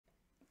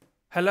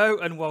Hello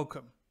and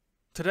welcome.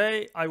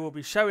 Today I will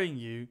be showing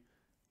you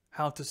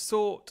how to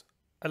sort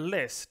a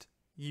list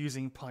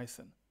using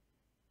Python.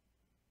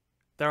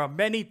 There are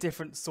many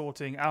different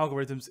sorting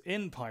algorithms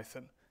in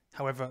Python.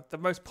 However, the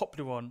most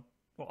popular one,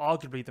 or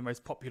arguably the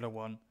most popular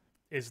one,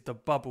 is the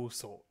bubble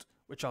sort,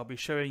 which I'll be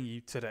showing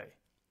you today.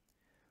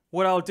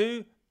 What I'll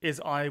do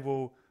is I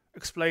will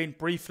explain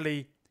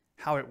briefly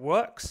how it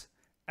works,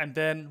 and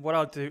then what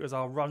I'll do is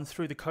I'll run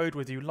through the code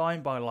with you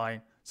line by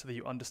line so that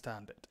you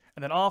understand it.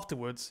 And then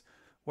afterwards,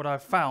 what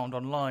I've found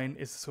online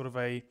is sort of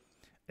a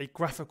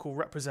graphical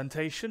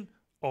representation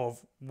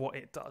of what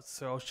it does.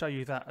 So I'll show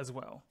you that as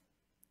well.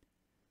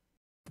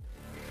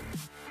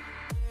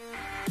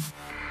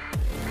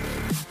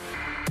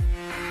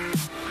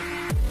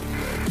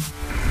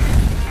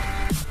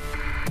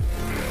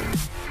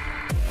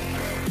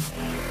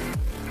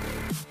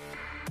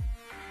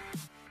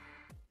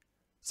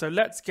 So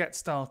let's get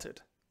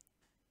started.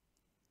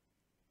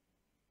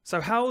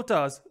 So how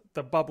does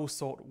the bubble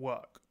sort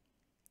work?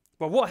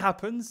 Well, what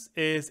happens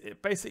is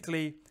it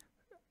basically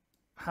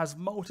has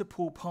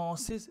multiple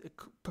passes. It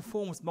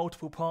performs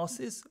multiple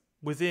passes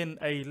within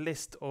a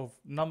list of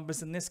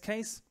numbers in this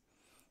case.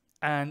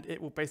 And it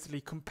will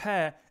basically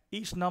compare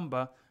each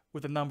number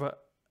with the number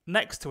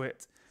next to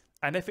it.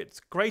 And if it's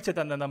greater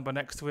than the number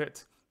next to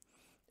it,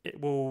 it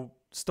will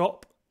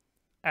stop.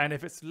 And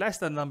if it's less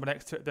than the number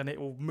next to it, then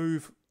it will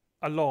move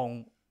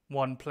along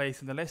one place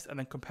in the list and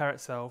then compare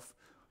itself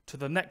to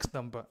the next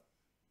number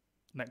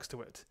next to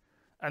it.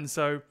 And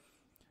so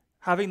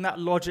having that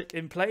logic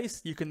in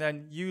place, you can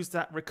then use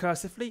that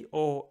recursively,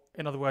 or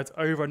in other words,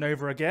 over and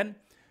over again,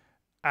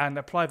 and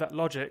apply that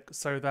logic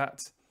so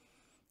that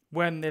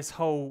when this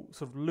whole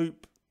sort of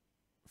loop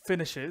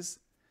finishes,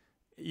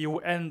 you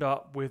will end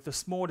up with the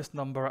smallest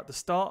number at the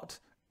start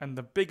and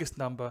the biggest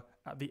number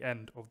at the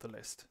end of the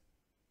list.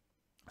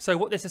 So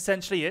what this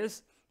essentially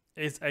is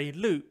a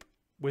loop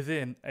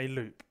within a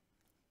loop.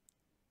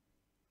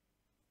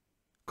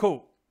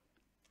 Cool.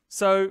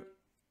 So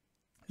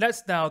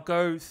let's now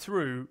go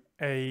through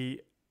an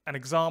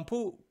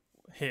example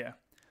here.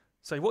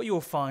 So what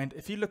you'll find,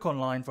 if you look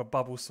online for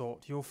bubble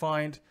sort, you'll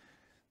find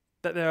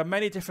that there are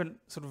many different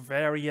sort of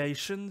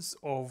variations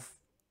of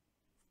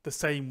the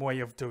same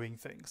way of doing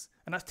things.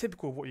 And that's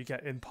typical of what you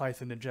get in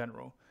Python in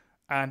general.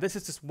 And this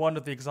is just one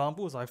of the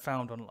examples I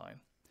found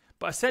online.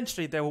 But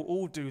essentially, they will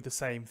all do the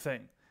same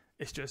thing.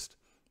 It's just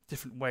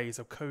different ways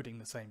of coding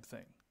the same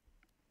thing.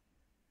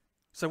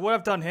 So what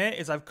I've done here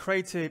is I've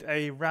created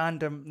a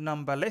random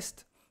number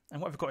list.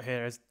 And what we've got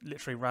here is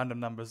literally random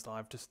numbers that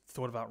I've just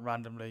thought about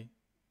randomly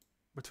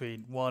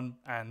between 1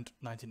 and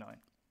 99.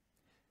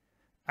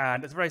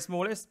 And it's a very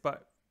small list,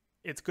 but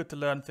it's good to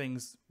learn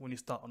things when you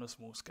start on a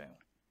small scale.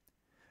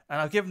 And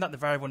I've given that the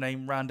variable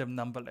name random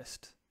number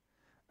list.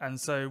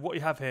 And so what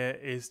you have here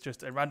is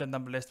just a random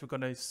number list we're going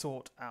to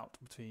sort out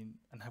between,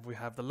 and we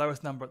have the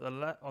lowest number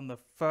at on the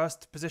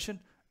first position,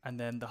 and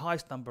then the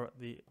highest number at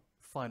the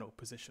final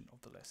position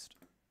of the list.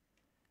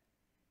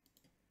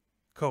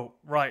 Cool,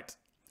 right.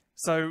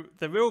 So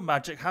the real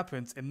magic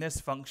happens in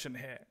this function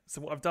here.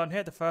 So what I've done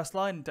here, the first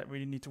line, don't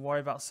really need to worry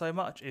about so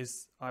much,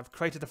 is I've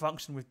created a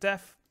function with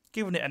def,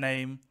 given it a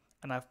name,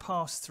 and I've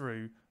passed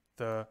through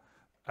the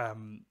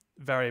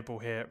variable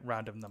here,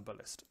 random number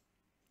list.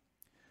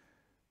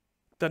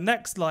 The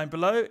next line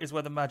below is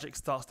where the magic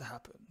starts to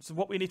happen. So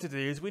what we need to do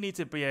is we need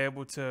to be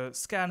able to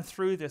scan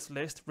through this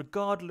list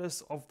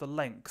regardless of the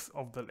length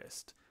of the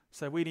list.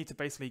 So we need to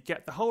basically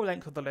get the whole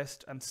length of the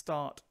list and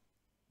start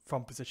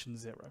from position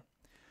 0.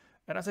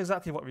 And that's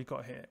exactly what we've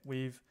got here.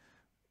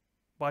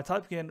 By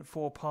typing in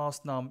for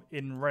parsenum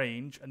in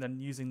range and then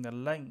using the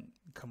len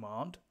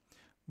command,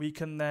 we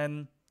can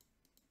then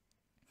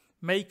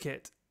make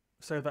it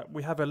so that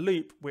we have a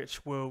loop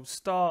which will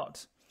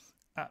start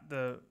at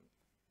the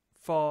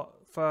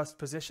first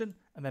position,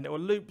 and then it will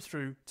loop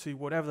through to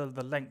whatever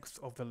the length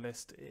of the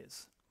list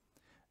is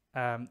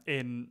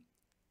in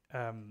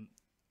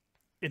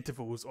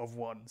intervals of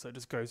 1. So it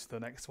just goes to the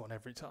next one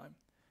every time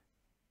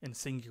in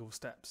single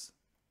steps.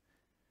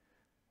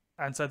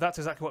 And so that's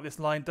exactly what this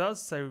line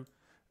does. So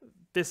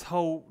this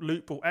whole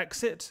loop will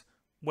exit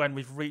when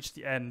we've reached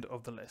the end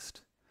of the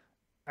list.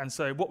 And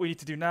so what we need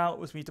to do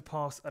now is we need to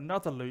pass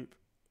another loop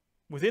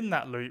within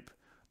that loop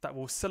that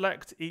will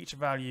select each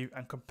value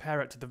and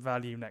compare it to the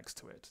value next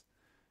to it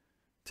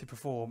to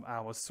perform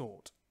our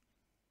sort.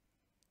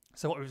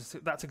 So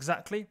that's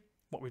exactly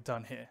what we've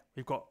done here.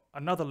 We've got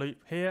another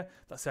loop here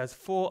that says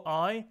for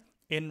I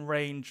in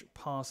range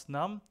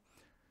parsenum.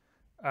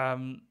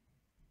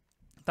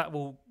 That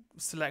will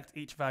select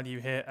each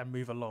value here and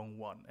move along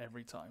 1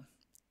 every time.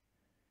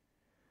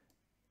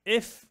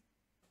 If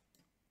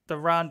the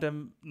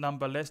random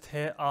number list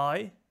here,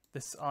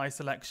 this I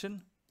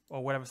selection,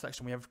 or whatever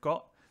selection we have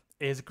got,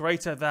 is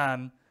greater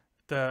than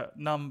the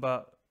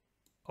number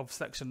of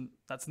selection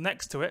that's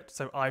next to it,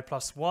 so I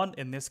plus 1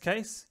 in this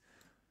case,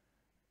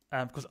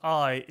 because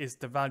I is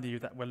the value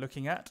that we're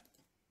looking at,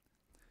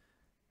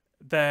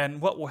 then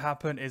what will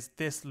happen is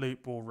this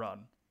loop will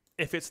run.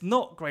 If it's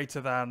not greater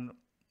than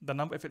the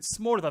number. If it's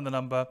smaller than the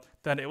number,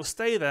 then it will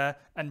stay there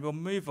and we'll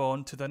move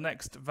on to the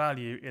next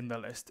value in the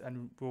list,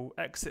 and we'll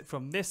exit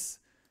from this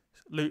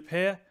loop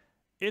here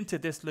into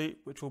this loop,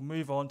 which will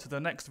move on to the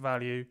next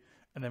value,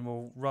 and then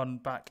we'll run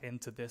back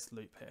into this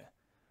loop here.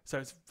 So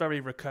it's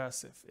very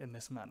recursive in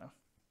this manner.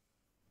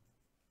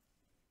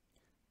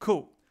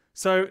 Cool.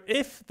 So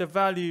if the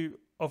value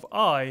of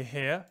I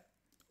here,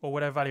 or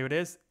whatever value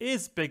it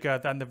is bigger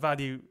than the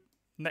value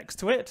next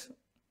to it,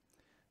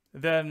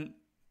 then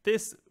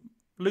this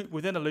loop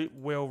within a loop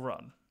will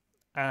run.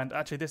 And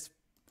actually this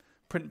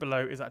print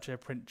below is actually a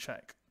print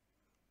check.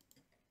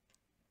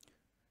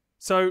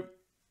 So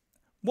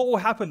what will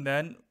happen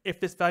then if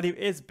this value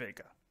is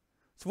bigger?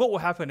 So what will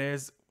happen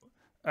is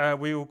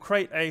we will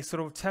create a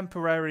sort of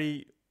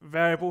temporary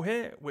variable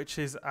here, which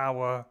is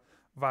our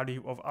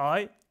value of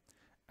I.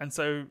 And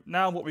so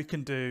now what we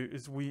can do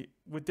is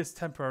with this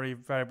temporary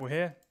variable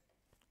here,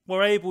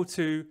 we're able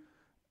to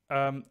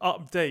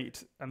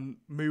update and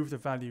move the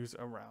values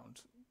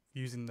around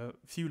using the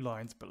few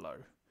lines below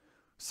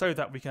so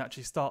that we can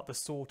actually start the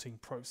sorting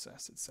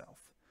process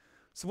itself.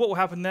 So what will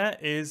happen there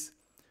is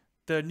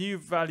the new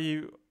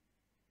value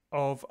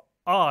of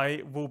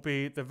I will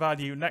be the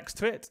value next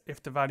to it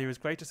if the value is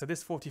greater. So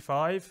this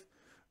 45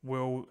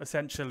 will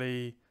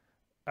essentially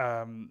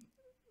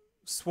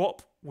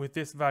swap with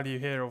this value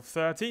here of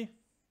 30.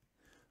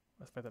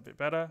 Let's make that a bit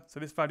better. So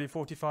this value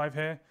 45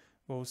 here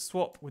will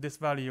swap with this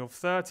value of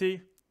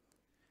 30,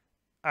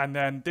 and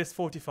then this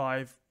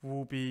 45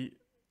 will be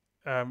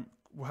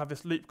we'll have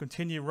this loop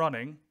continue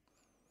running,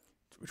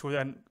 which will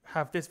then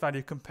have this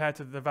value compared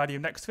to the value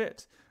next to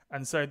it.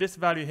 And so this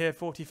value here,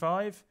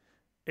 45,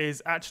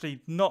 is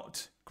actually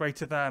not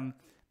greater than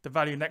the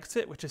value next to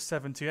it, which is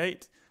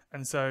 78.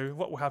 And so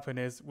what will happen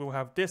is we'll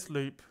have this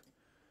loop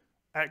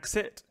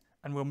exit,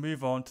 and we'll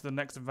move on to the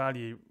next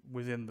value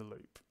within the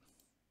loop.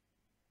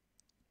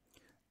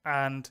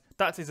 And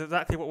that is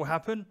exactly what will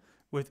happen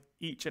with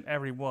each and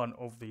every one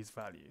of these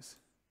values.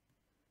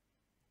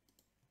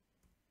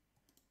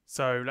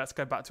 So let's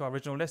go back to our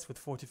original list with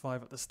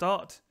 45 at the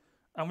start.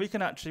 And we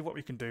can actually, what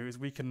we can do is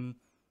we can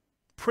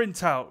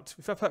print out,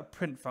 if I put a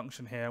print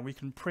function here, we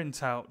can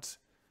print out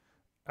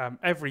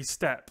every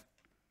step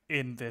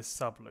in this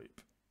sub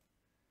loop.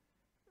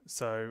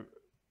 So,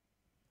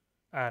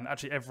 and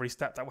actually every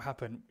step that will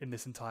happen in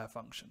this entire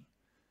function.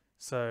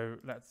 So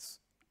let's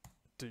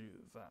do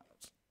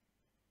that.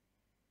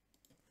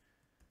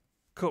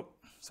 Cool.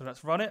 So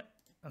let's run it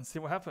and see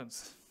what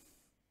happens.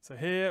 So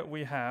here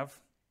we have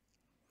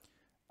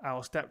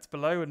our steps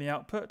below in the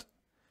output.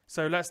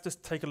 So let's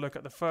just take a look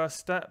at the first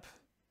step.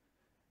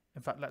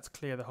 In fact, let's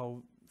clear the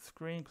whole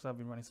screen because I've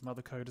been running some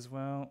other code as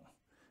well.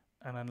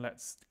 And then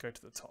let's go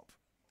to the top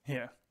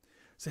here.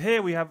 So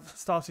here we have,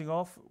 starting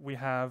off, we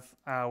have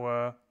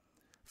our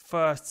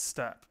first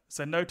step.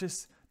 So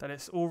notice that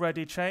it's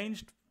already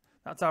changed.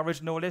 That's our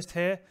original list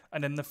here.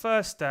 And in the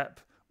first step,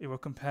 we were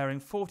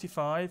comparing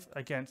 45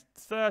 against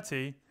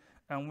 30.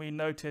 And we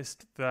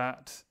noticed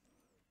that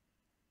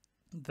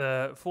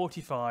the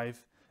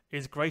 45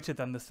 is greater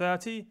than the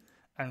 30.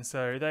 And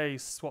so they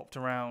swapped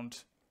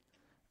around.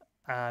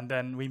 And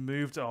then we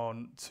moved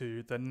on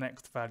to the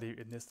next value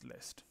in this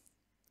list,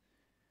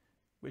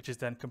 which is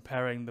then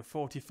comparing the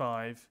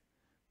 45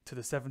 to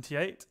the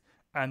 78.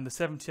 And the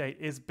 78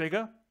 is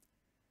bigger.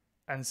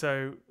 And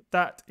so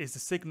that is the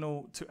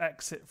signal to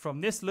exit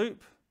from this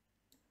loop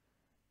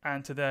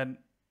and to then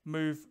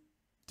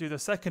do the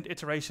second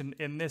iteration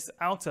in this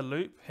outer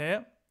loop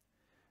here.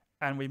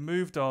 And we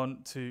moved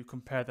on to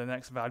compare the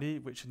next value,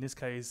 which in this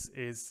case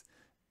is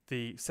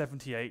the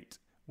 78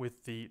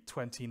 with the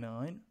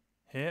 29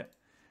 here.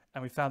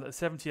 And we found that the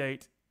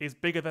 78 is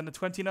bigger than the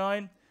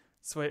 29,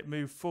 so it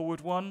moved forward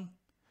one.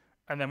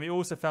 And then we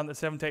also found that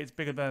 78 is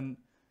bigger than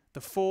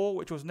the 4,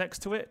 which was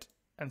next to it.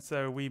 And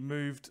so we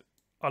moved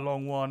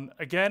along one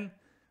again.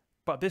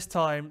 But this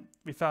time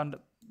we found,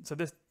 so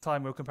this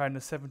time we were comparing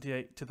the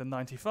 78 to the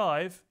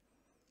 95.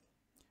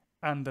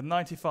 And the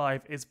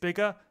 95 is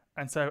bigger.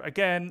 And so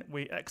again,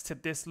 we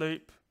exited this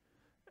loop.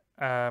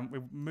 We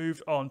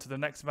moved on to the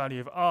next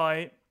value of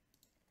I.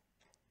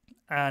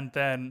 And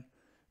then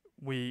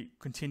we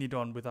continued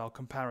on with our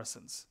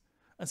comparisons.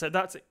 And so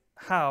that's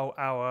how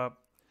our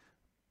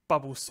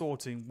bubble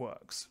sorting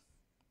works.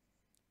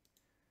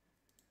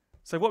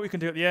 So what we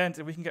can do at the end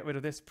is we can get rid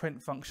of this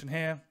print function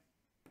here.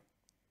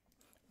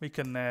 We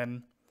can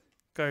then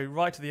go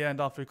right to the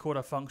end after we called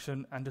our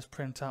function and just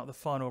print out the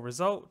final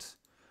result,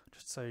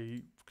 just so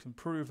you can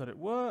prove that it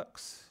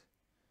works.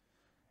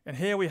 And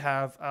here we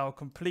have our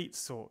complete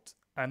sort.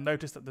 And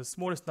notice that the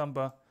smallest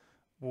number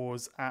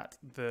was at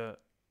the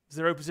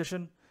 0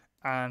 position,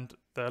 and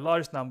the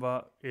largest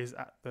number is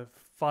at the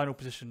final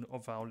position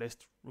of our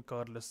list,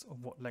 regardless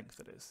of what length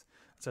it is.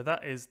 So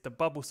that is the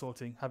bubble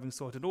sorting, having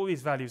sorted all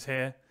these values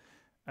here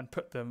and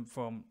put them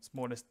from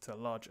smallest to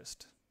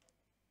largest.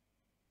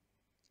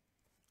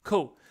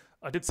 Cool.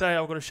 I did say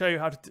I'm going to show you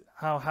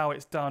how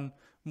it's done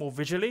more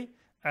visually.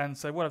 And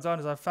so what I've done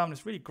is I've found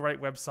this really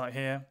great website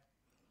here.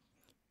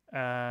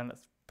 And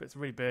it's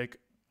really big.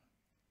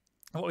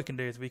 And what we can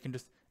do is we can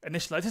just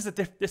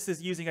initialize. This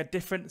is using a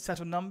different set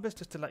of numbers,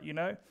 just to let you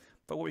know.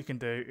 But what we can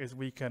do is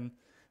we can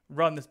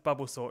run this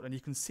bubble sort, and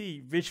you can see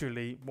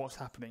visually what's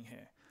happening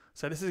here.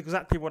 So this is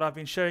exactly what I've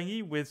been showing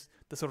you with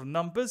the sort of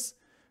numbers,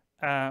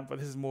 but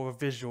this is more of a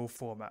visual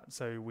format.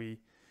 So we're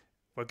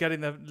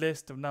getting the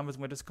list of numbers,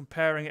 and we're just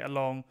comparing it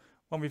along.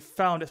 When we've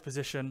found its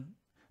position,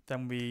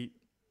 then we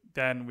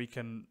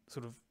can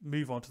sort of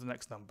move on to the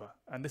next number.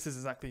 And this is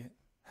exactly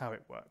how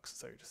it works.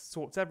 So it just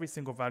sorts every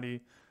single value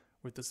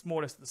with the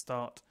smallest at the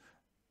start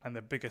and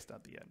the biggest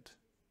at the end.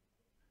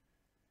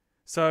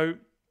 So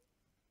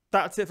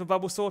that's it for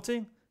bubble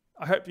sorting.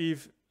 I hope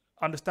you've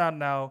understand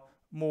now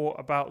more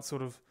about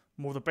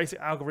more the basic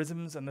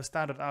algorithms and the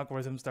standard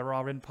algorithms there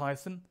are in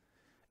Python.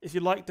 If you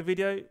liked the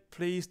video,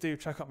 please do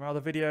check out my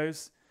other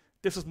videos.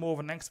 This was more of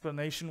an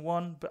explanation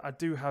one, but I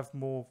do have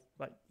more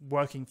like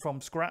working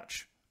from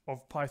scratch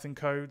of Python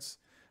codes,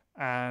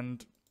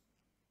 and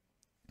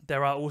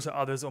there are also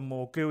others on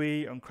more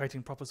GUI, on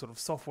creating proper sort of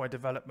software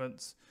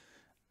developments.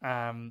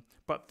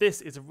 But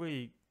this is a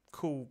really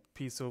cool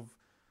piece of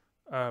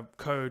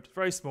code,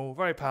 very small,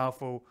 very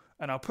powerful,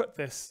 and I'll put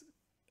this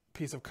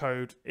piece of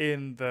code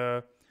in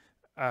the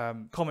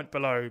comment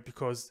below,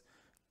 because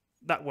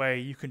that way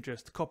you can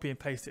just copy and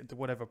paste it into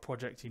whatever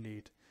project you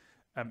need,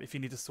 if you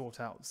need to sort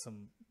out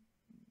some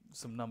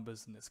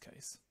numbers in this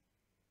case.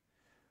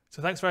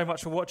 So thanks very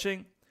much for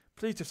watching.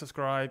 Please do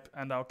subscribe,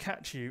 and I'll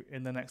catch you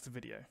in the next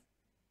video.